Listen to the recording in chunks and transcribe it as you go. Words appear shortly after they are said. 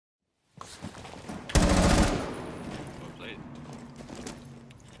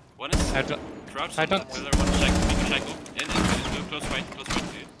One is crouch on the pillar, one is Shaco. In, close right to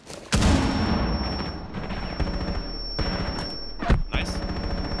you. Nice.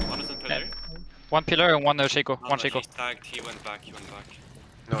 One is in pillar. One pillar and one Shaco. One Shaco. He's tagged, he went back.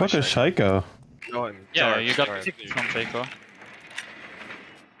 No, fuck is 𝐒𝐞𝐭𝐿? Yeah, you got from Shaco.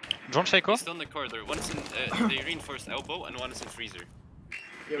 Drone Shaco? He's still in the corridor. One is in the reinforced elbow and one is in freezer.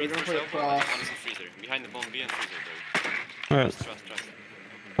 Yeah, we're gonna Reinforced play elbow and across. one is in freezer. Behind the bomb B and freezer though. Alright, Trust.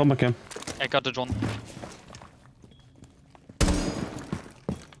 hold my cam. I got the drone. Behind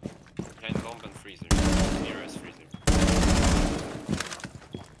the bomb and freezer. Nearest freezer.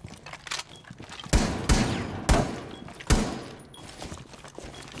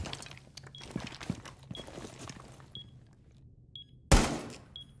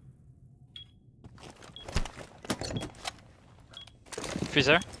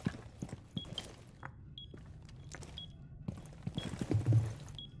 Freezer.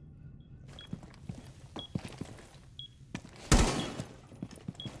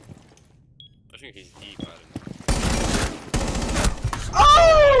 I think he's deep, I don't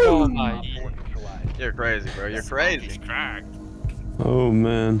Oh my. You're crazy, bro. You're know. crazy. He's cracked. Oh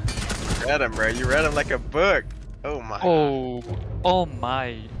man. You read him, bro. You read him like a book. Oh my. Oh. Oh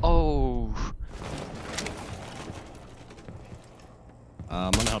my. Oh.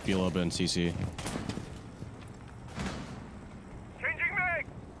 I'm gonna help you a little bit in CC. Changing mag!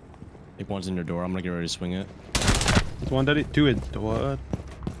 I think one's in your door. I'm gonna get ready to swing it. One dead. Do it. What?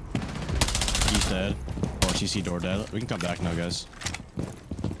 He's dead. Or CC door dead. We can come back now, guys.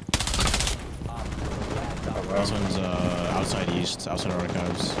 This one's outside east, outside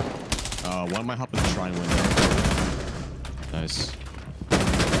archives. One might hop in the shrine window. Nice.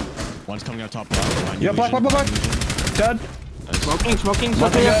 One's coming out top left. Yeah, black. Dead. Nice. Smoking Nothing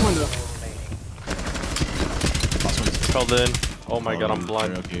up yet. window. Last one's Fell in. Oh my god, I'm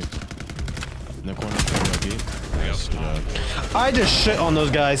blind. karaoke. In the corner, karaoke. Nice, good job. I just shit on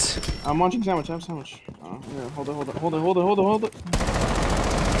those guys. I'm munching sandwich. I have sandwich. Yeah, hold it.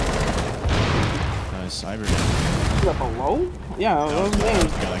 Nice, Ivory. Is that below? Yeah, that was me. The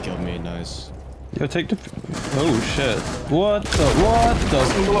guy that killed me, nice. Yo, take the. Oh shit. What the?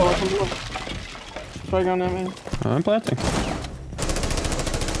 From below. Try going that man. I'm planting.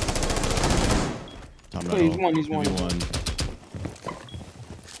 Top Wait, he's metal, one, he's one. 2v1.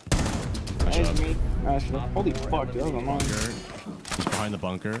 Nice Nice, job. me. Nice. Holy fuck, dude. That was a mine. He's behind the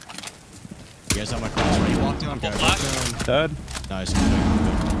bunker. You guys have my cross right? You walk down, guys. Walk down. Dead. Nice. Good.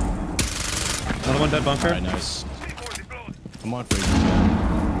 Another one dead bunker. Alright, nice. Come on, Fraser. Man.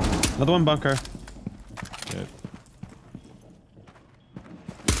 Another one bunker. Good.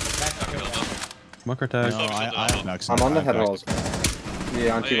 Bunker tag. No, I have Max. I'm on the head Max. walls.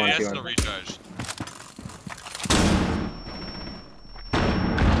 Yeah, on Oh, T1, yeah, T1. still recharged.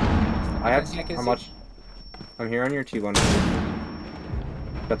 I have how much? I'm here on your T1.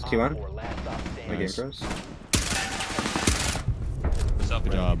 That's T1. My game Nice. pros. What's up,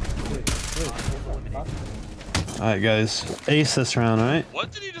 Good bro? job. Alright, guys. Ace this round, right?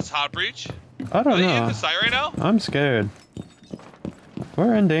 What did he just hot breach? I Are don't you in know. the site right now? I'm scared.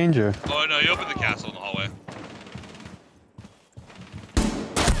 We're in danger. Oh no, you opened the castle in the hallway.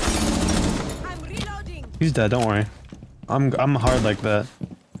 I'm reloading. He's dead. Don't worry. I'm hard like that.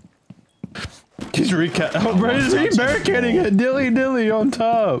 He's recap. Oh, bro, he's barricading it. Dilly on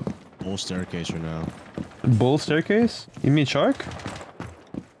top. Whole staircase right now. Bull staircase? You mean shark?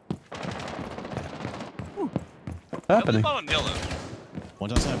 What's happening? On yellow.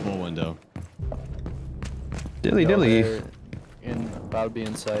 One's outside bull window. Dilly. About to be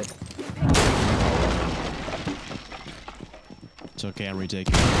inside. It's okay, I'm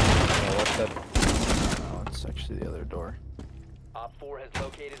retaking. Oh, what's that? Oh, it's actually the other door. Op 4 has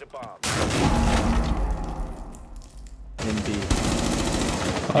located a bomb. In B.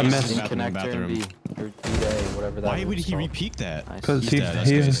 Oh, I missed. In Bathroom, connector in B. Or B-Day, whatever that Why would was he called. repeat that? Nice. Because He's dead, that's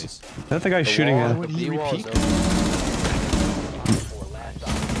he's. nice. That's the guy shooting wall, at. Why would he B wall repeat is that? open.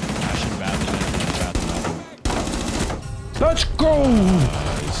 Ashing bathroom. Let's go!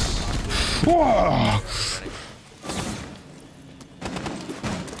 Whoa!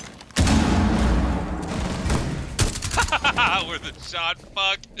 Where the shot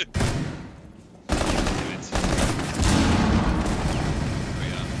fuck. Damn it.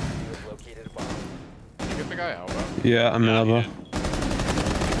 Located a bomb. Did you get the guy out, bro? Yeah, I'm in elbow.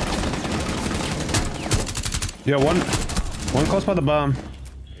 Yeah, one close by the bomb.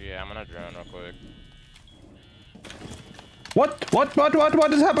 Yeah, I'm gonna drone real quick. What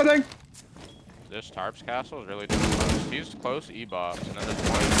is happening? This Tarp's castle is really doing close. He's close E-box, and then there's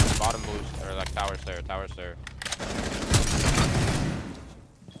one bottom blue, or like tower stair.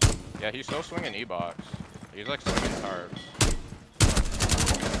 Yeah, he's still swinging E-box. He's like swinging tarps.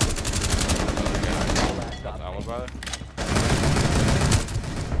 That's alibi.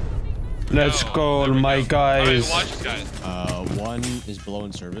 Let's go, my guys. Watch this, guys. One is below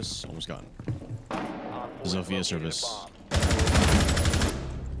in service. Almost gone. 𝗥𝗘𝗦𝗢𝗘𝗦𝗧𝗏 service.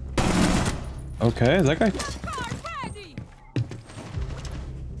 Okay, is that guy?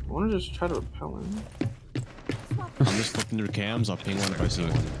 I want to just try to repel him. I'm just flipping through cams. I'll ping one if I see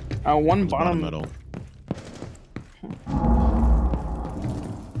one. One It's bottom. metal.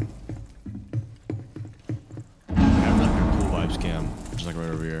 I have like a cool vibes cam, just like right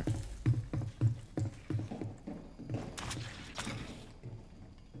over here.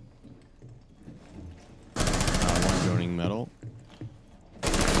 One joining metal.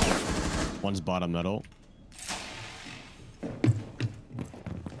 One's bottom metal.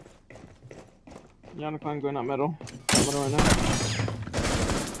 𝗥𝗘𝗦𝗢𝗘𝗦𝗧𝗏 going out metal. Metal right now.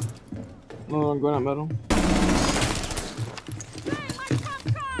 No, I'm going out metal.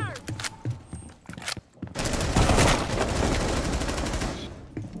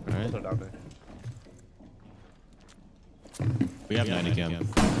 Alright. We have 90 cam.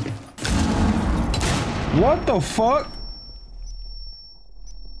 What the fuck?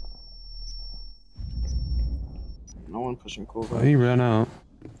 No one pushing cool. Oh, he ran out.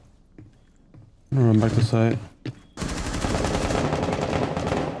 I'm gonna run back to site.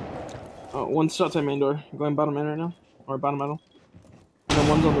 Oh, one's outside main door. Going bottom main right now. Or bottom metal. And then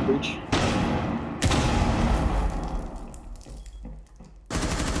one's on the breach.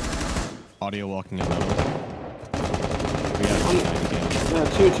 Audio walking in metal. We have 90 cam. Yeah,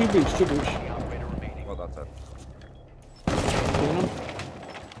 two breach. Well, that's it. Clean him.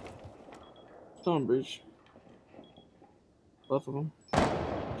 Still on breach. Both of them.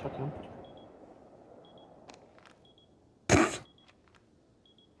 Check him.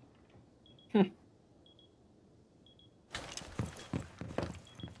 Hmm.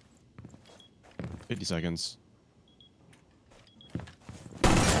 $50 seconds.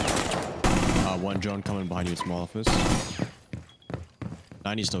 One drone coming behind you in small office.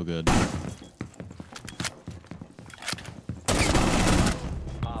 90 still good.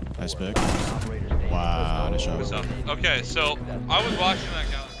 Nice pick. Wow, nice shot. So, okay, so I was watching that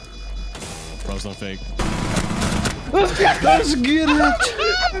guy. Bro's no fake. Let's get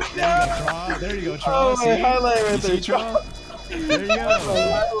it! There you go, Tron. Oh, my highlight right there, Tron. There you go.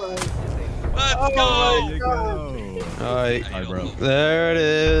 Let's go! There you go. Alright, bro. there it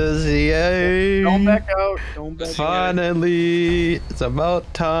is. Yay! Don't back out. Don't back out. Finally, it's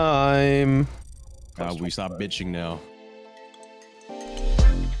about time. We stop bitching now.